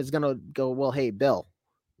GM is going to go, well, hey, Bill,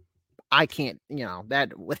 I can't,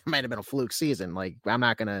 that might have been a fluke season. I'm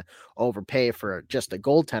not going to overpay for just a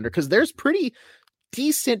goaltender because there's pretty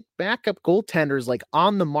decent backup goaltenders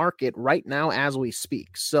on the market right now as we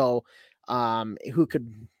speak. So, who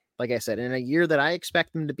could, like I said, in a year that I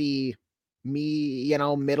expect them to be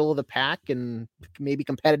middle of the pack and maybe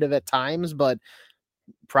competitive at times, but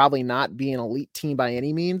probably not be an elite team by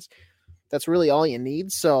any means. That's really all you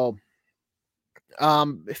need. So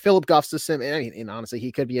Philip Gustafson, I mean, and honestly,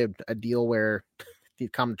 he could be a deal where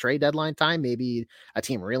come trade deadline time, maybe a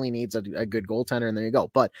team really needs a good goaltender, and there you go.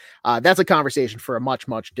 But that's a conversation for a much,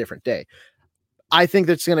 much different day. I think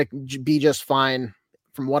that's going to be just fine.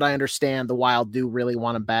 From what I understand, the Wild do really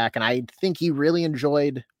want him back, and I think he really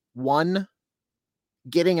enjoyed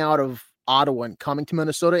getting out of Ottawa and coming to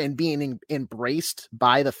Minnesota and being embraced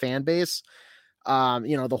by the fan base.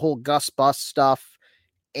 The whole Gus Bus stuff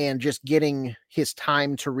and just getting his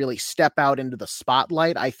time to really step out into the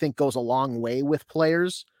spotlight, I think goes a long way with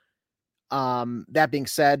players. That being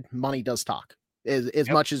said, money does talk. As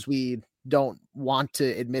much as we don't want to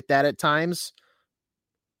admit that at times.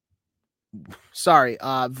 Sorry,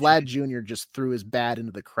 Vlad Jr. just threw his bat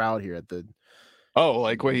into the crowd here at the. Oh,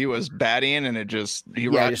 like when he was batting and it just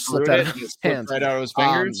slipped out of his hands, right out of his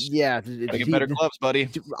fingers. Gotta get better gloves, buddy.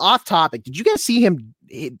 Off topic. Did you guys see him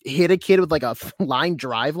hit a kid with like a line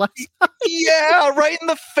drive last night? Yeah, right in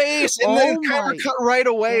the face, and then cover cut right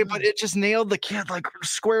away, but it just nailed the kid like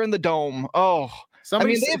square in the dome. Oh.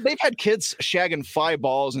 They've had kids shagging fly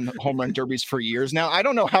balls in home run derbies for years now. I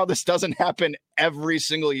don't know how this doesn't happen every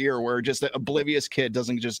single year where just an oblivious kid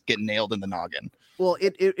doesn't just get nailed in the noggin. Well,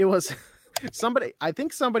 it was somebody, I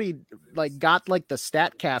think somebody like got like the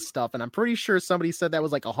StatCast stuff, and I'm pretty sure somebody said that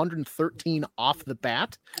was like 113 off the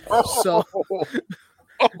bat. So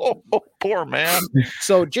poor man.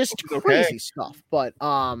 So just crazy stuff. But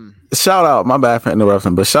shout out, my bad for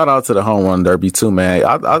interrupting, but shout out to the home run derby too, man.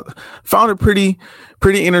 I found it pretty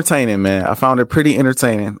entertaining, man. I found it pretty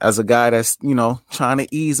entertaining as a guy that's, trying to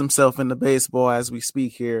ease himself into baseball as we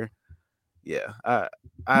speak here. Yeah,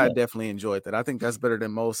 I definitely enjoyed that. I think that's better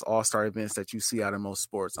than most all-star events that you see out of most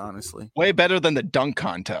sports, honestly. Way better than the dunk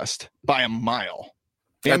contest by a mile.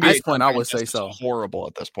 At this point, I would say so. Horrible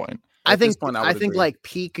at this point. I think like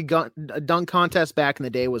peak dunk contest back in the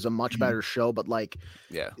day was a much better show, but like,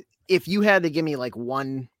 if you had to give me like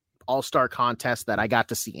one all-star contest that I got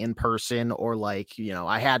to see in person, or like,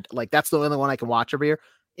 I had like, that's the only one I can watch every year.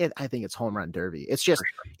 I think it's home run derby. It's just,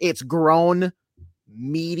 it's grown,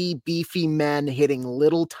 meaty, beefy men hitting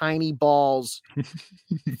little tiny balls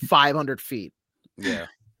 500 feet. Yeah.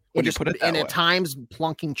 And at times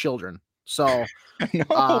plunking children. So,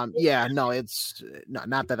 it's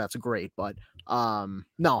not that that's great, but a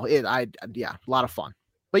lot of fun.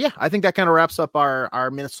 But yeah, I think that kind of wraps up our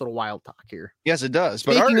Minnesota Wild talk here. Yes, it does.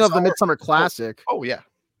 Speaking of the Midsummer Classic. Oh yeah.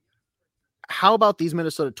 How about these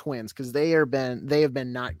Minnesota Twins? Because they have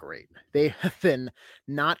been not great. They have been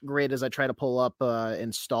not great as I try to pull up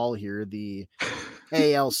install here the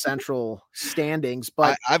AL Central standings.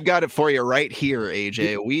 But I've got it for you right here,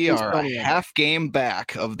 AJ. We are a half game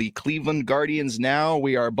back of the Cleveland Guardians now.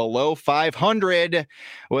 We are below 500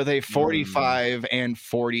 with a 45 and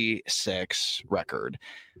 46 record.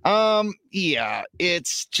 It's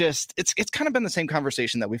kind of been the same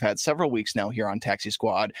conversation that we've had several weeks now here on Taxi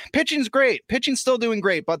Squad. Pitching's great. Pitching's still doing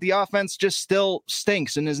great, but the offense just still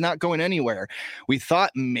stinks and is not going anywhere. We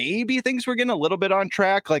thought maybe things were getting a little bit on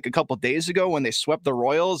track like a couple days ago when they swept the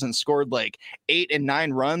Royals and scored like 8 and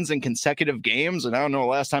 9 runs in consecutive games. And I don't know the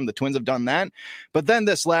last time the Twins have done that. But then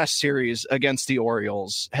this last series against the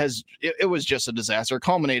Orioles it was just a disaster. It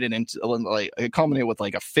culminated with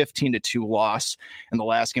like a 15-2 loss in the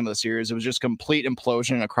last game of the series. It was just complete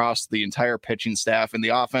implosion across the entire pitching staff, and the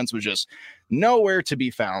offense was just nowhere to be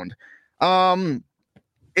found. I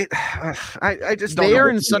just don't they know are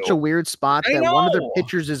in such a weird spot that one of their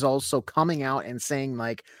pitchers is also coming out and saying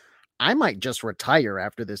like, I might just retire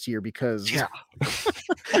after this year because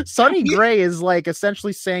Sonny Gray is like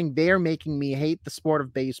essentially saying they're making me hate the sport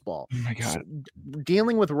of baseball. Oh my God. So,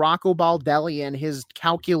 dealing with Rocco Baldelli and his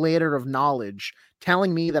calculator of knowledge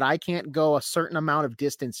telling me that I can't go a certain amount of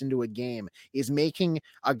distance into a game is making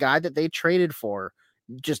a guy that they traded for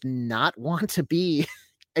just not want to be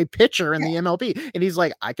a pitcher in the MLB. And he's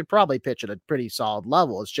like, I could probably pitch at a pretty solid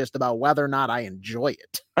level. It's just about whether or not I enjoy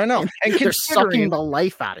it. I know. And they're sucking the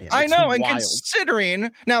life out of him. I know. And considering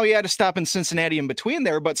now he had to stop in Cincinnati in between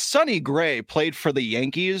there, but Sonny Gray played for the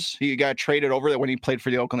Yankees. He got traded over there when he played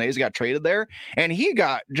for the Oakland A's, he got traded there, and he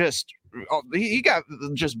got just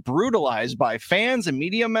brutalized by fans and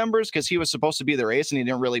media members because he was supposed to be their ace and he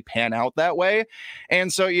didn't really pan out that way.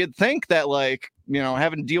 And so you'd think that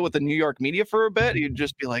having to deal with the New York media for a bit, you'd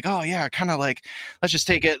just be like, oh yeah, kind of like, let's just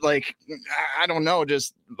take it like, I don't know,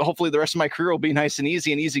 just hopefully the rest of my career will be nice and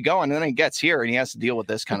easy going. And then he gets here and he has to deal with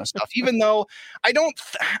this kind of stuff, even though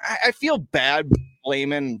I feel bad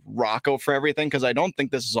blaming Rocco for everything, because I don't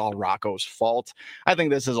think this is all Rocco's fault. I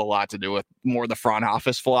think this has a lot to do with more the front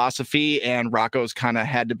office philosophy, and Rocco's kind of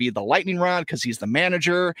had to be the lightning rod because he's the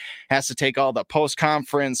manager, has to take all the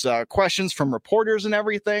post-conference questions from reporters and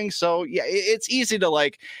everything. So yeah, it's easy to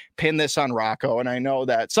like pin this on Rocco. And I know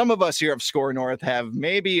that some of us here of Score North have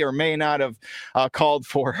maybe or may not have called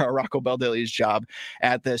for Rocco Baldelli's job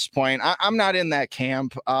at this point. I'm not in that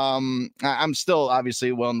camp. I'm still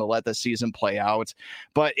obviously willing to let the season play out,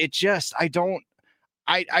 but it just, I don't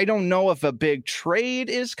know if a big trade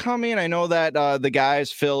is coming. I know that the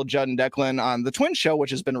guys, Phil, Judd, and Declan on the Twin Show,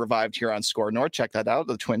 which has been revived here on Score North. Check that out.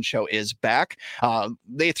 The Twin Show is back.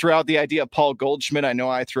 They threw out the idea of Paul Goldschmidt. I know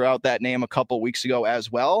I threw out that name a couple weeks ago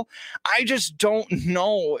as well. I just don't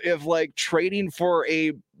know if like trading for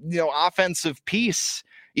a offensive piece,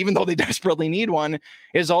 even though they desperately need one,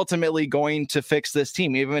 is ultimately going to fix this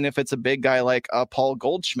team, even if it's a big guy like Paul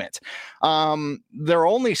Goldschmidt. Their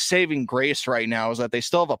only saving grace right now is that they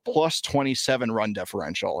still have a plus 27 run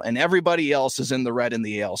differential, and everybody else is in the red in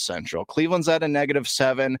the AL Central. Cleveland's at a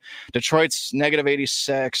 -7, Detroit's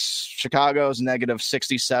 -86, Chicago's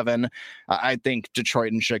 -67. I think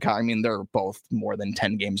Detroit and Chicago, I mean, they're both more than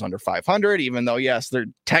 10 games under 500, even though, yes, they're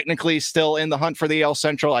technically still in the hunt for the AL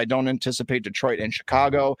Central. I don't anticipate Detroit and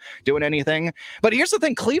Chicago doing anything. But here's the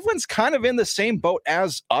thing, Cleveland's kind of in the same boat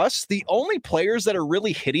as us. The only players that are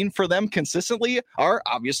really hitting for them consistently are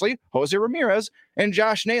obviously Jose Ramirez and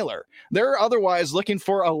Josh Naylor. They're otherwise looking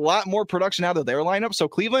for a lot more production out of their lineup. So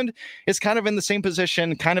Cleveland is kind of in the same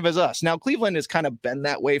position kind of as us. Now, Cleveland has kind of been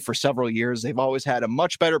that way for several years. They've always had a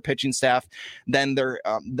much better pitching staff than their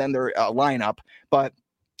lineup. But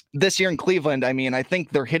this year in Cleveland, I mean, I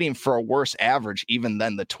think they're hitting for a worse average even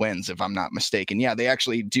than the Twins, if I'm not mistaken. Yeah, they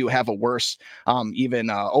actually do have a worse even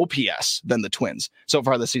OPS than the Twins so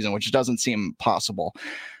far this season, which doesn't seem possible.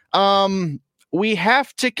 We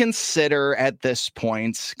have to consider at this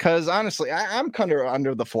point, because honestly, I'm kind of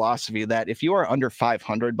under the philosophy that if you are under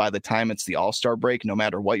 500 by the time it's the All-Star break, no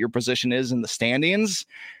matter what your position is in the standings,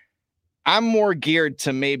 I'm more geared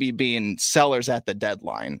to maybe being sellers at the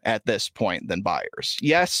deadline at this point than buyers.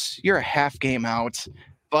 Yes, you're a half game out,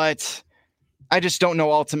 but I just don't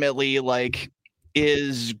know ultimately, like,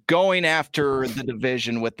 is going after the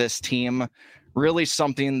division with this team really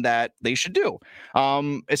something that they should do?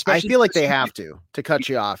 Especially, I feel like they have to cut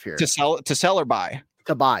you off here. To sell or buy?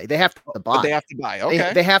 To buy. They have to buy. But they have to buy.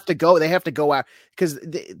 Okay. They have to go out, because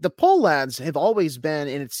the Pole lads have always been,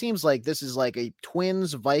 and it seems like this is like a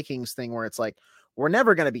Twins Vikings thing where it's like, we're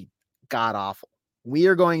never going to be god awful. We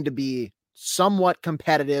are going to be somewhat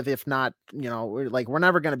competitive, if not, we're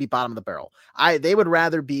never going to be bottom of the barrel. They would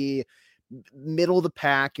rather be middle of the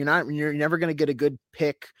pack. You're never going to get a good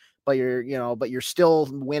pick, but you're still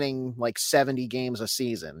winning like 70 games a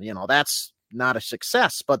season. That's not a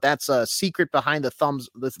success, but that's a secret behind the thumbs.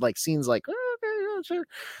 This like scenes like, oh, okay, sure.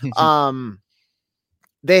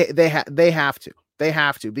 They have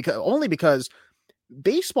to, because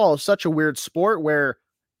baseball is such a weird sport where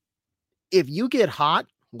if you get hot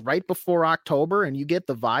right before October and you get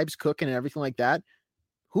the vibes cooking and everything like that,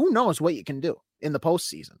 who knows what you can do in the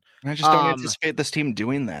postseason. I just don't anticipate this team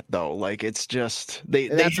doing that though. Like, it's just, they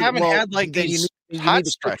haven't had like these hot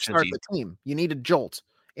stretches. Start the team. You need a jolt.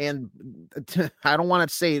 And I don't want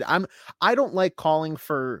to say I don't like calling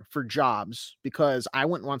for jobs, because I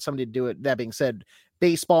wouldn't want somebody to do it. That being said,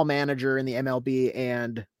 baseball manager in the MLB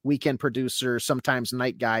and weekend producer, sometimes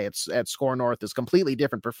night guy at Score North, is completely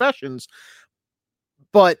different professions.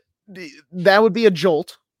 But that would be a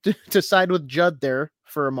jolt to side with Judd there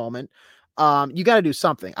for a moment. You got to do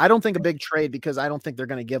something. I don't think a big trade, because I don't think they're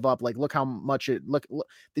going to give up. Like, look how much look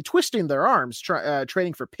they're twisting their arms,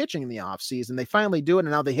 trading for pitching in the offseason. They finally do it, and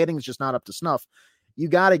now the hitting is just not up to snuff. You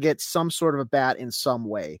got to get some sort of a bat in some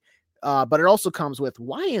way. But it also comes with,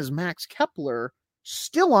 why is Max Kepler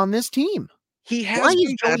still on this team? He has why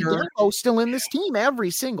is Joey Gallo still in this team every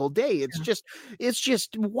single day? It's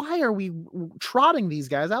just why are we trotting these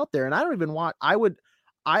guys out there? And I don't even want. I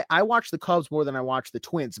watch the Cubs more than I watch the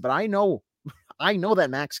Twins, but I know that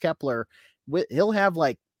Max Kepler, he'll have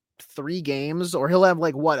like 3 games, or he'll have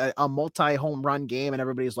like a multi-home run game, and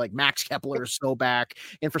everybody's like, Max Kepler is so back.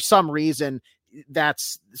 And for some reason,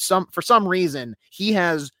 he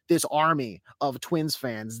has this army of Twins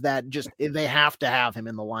fans that just, they have to have him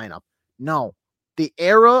in the lineup. No, the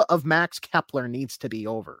era of Max Kepler needs to be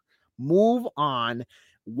over. Move on.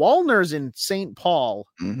 Wallner's in St. Paul,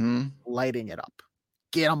 lighting it up.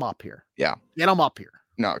 Get him up here. Yeah. Get him up here.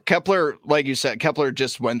 No, Kepler, like you said, Kepler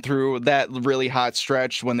just went through that really hot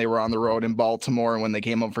stretch when they were on the road in Baltimore and when they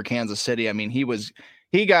came up for Kansas City. I mean,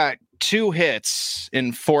 he got 2 hits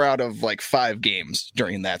in 4 out of like 5 games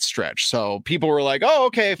during that stretch. So people were like, oh,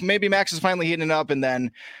 okay, if maybe Max is finally heating it up, and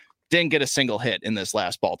then didn't get a single hit in this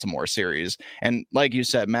last Baltimore series. And like you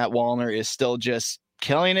said, Matt Wallner is still just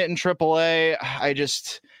killing it in AAA.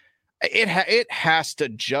 It has to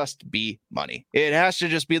just be money. It has to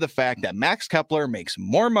just be the fact that Max Kepler makes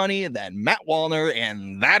more money than Matt Wallner,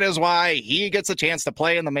 and that is why he gets a chance to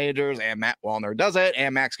play in the majors, and Matt Wallner does it,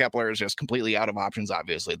 and Max Kepler is just completely out of options,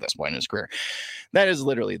 obviously, at this point in his career. That is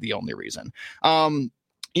literally the only reason.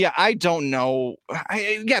 Yeah, I don't know.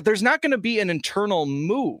 There's not going to be an internal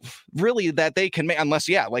move really that they can make unless,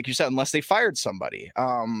 like you said, unless they fired somebody.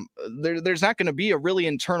 There's not going to be a really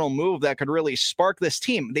internal move that could really spark this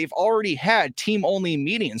team. They've already had team only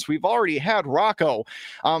meetings. We've already had Rocco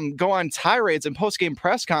go on tirades and post-game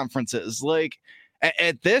press conferences. Like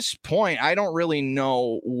at this point, I don't really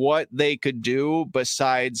know what they could do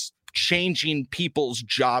besides changing people's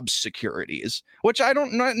job securities, which I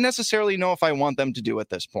don't necessarily know if I want them to do at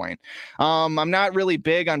this point. I'm not really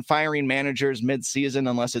big on firing managers mid-season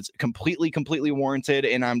unless it's completely warranted,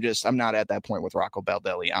 and I'm not at that point with Rocco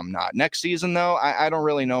Baldelli. I'm not. Next season, though, I don't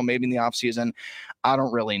really know. Maybe in the offseason, I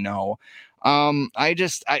don't really know.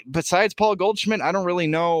 Besides Paul Goldschmidt, I don't really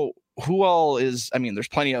know who all is. I mean, there's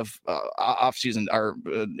plenty of offseason or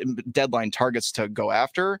deadline targets to go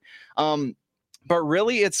after. But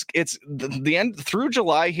really, it's the end through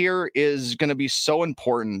July here is going to be so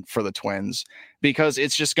important for the Twins because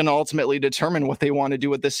it's just going to ultimately determine what they want to do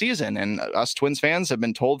with the season. And us Twins fans have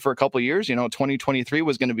been told for a couple of years, 2023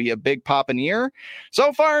 was going to be a big popping year.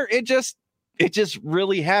 So far, it just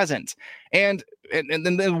really hasn't. And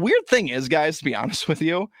then the weird thing is, guys, to be honest with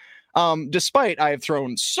you, despite I have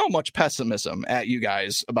thrown so much pessimism at you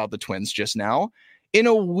guys about the Twins just now, in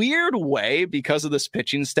a weird way, because of this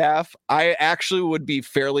pitching staff, I actually would be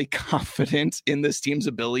fairly confident in this team's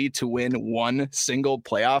ability to win one single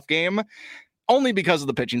playoff game, only because of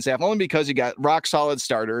the pitching staff, only because you got rock solid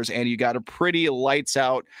starters and you got a pretty lights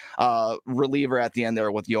out reliever at the end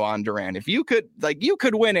there with Yohan Duran. If you could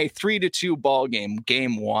win a 3-2 ball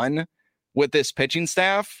game 1 with this pitching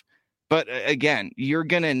staff. But again, you're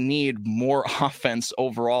going to need more offense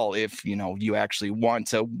overall if, you actually want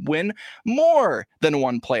to win more than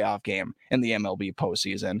one playoff game in the MLB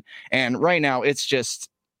postseason. And right now, it's just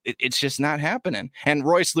not happening. And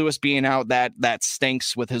Royce Lewis being out, that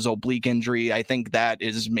stinks with his oblique injury. I think that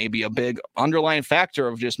is maybe a big underlying factor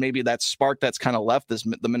of just maybe that spark that's kind of left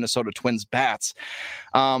the Minnesota Twins bats.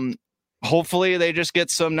 Hopefully they just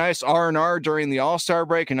get some nice R&R during the All-Star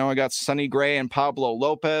break. I know I got Sonny Gray and Pablo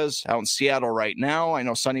Lopez out in Seattle right now. I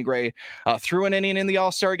know Sonny Gray threw an inning in the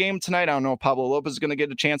All-Star game tonight. I don't know if Pablo Lopez is going to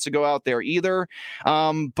get a chance to go out there either.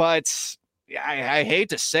 But I hate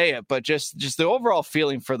to say it, but just the overall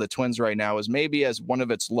feeling for the Twins right now is maybe as one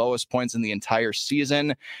of its lowest points in the entire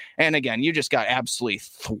season. And again, you just got absolutely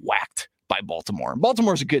thwacked by Baltimore.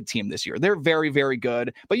 Baltimore's a good team this year. They're very, very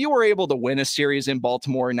good, but you were able to win a series in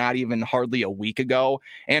Baltimore not even hardly a week ago.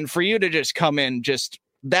 And for you to just come in just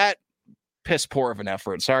that piss poor of an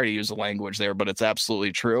effort, sorry to use the language there, but it's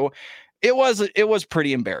absolutely true. It was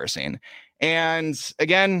pretty embarrassing. And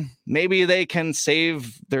again, maybe they can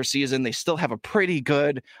save their season. They still have a pretty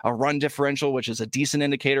good run differential, which is a decent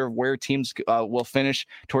indicator of where teams will finish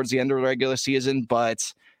towards the end of the regular season.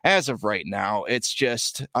 But as of right now, it's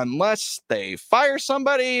just unless they fire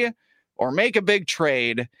somebody or make a big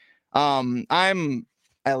trade, I'm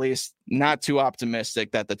at least not too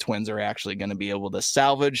optimistic that the Twins are actually going to be able to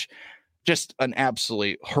salvage just an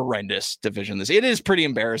absolutely horrendous division. It is pretty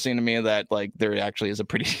embarrassing to me that there actually is a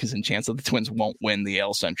pretty decent chance that the Twins won't win the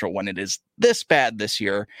AL Central when it is this bad this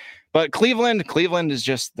year. But Cleveland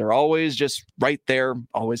is they're always just right there,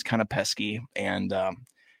 always kind of pesky. And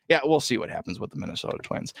we'll see what happens with the Minnesota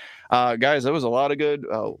Twins. Guys, that was a lot of good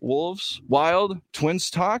Wolves, Wild,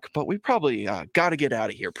 Twins talk, but we probably got to get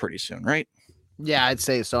out of here pretty soon, right? Yeah, I'd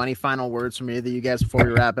say so. Any final words from either of you guys before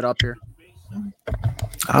we wrap it up here?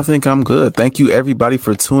 I think I'm good. Thank you, everybody,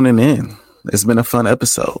 for tuning in. It's been a fun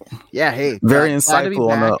episode. Yeah, hey, very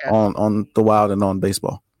insightful on the Wild and on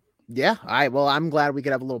baseball. Yeah, I'm glad we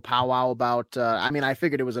could have a little powwow about. I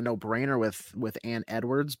figured it was a no-brainer with Ant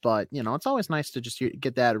Edwards, but it's always nice to just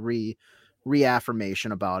get that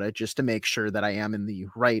reaffirmation about it, just to make sure that I am in the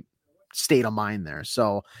right state of mind there.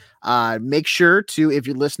 So make sure to, if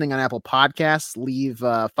you're listening on Apple Podcasts, leave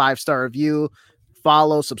a 5-star review.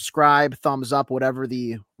 Follow, subscribe, thumbs up, whatever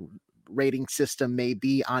the rating system may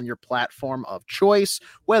be on your platform of choice,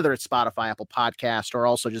 whether it's Spotify, Apple Podcast, or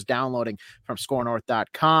also just downloading from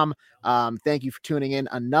scorenorth.com. Thank you for tuning in.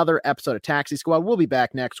 Another episode of Taxi Squad. We'll be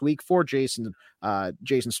back next week for Jason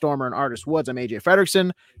Stormer and Artist Woods. I'm AJ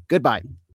Fredrickson. Goodbye.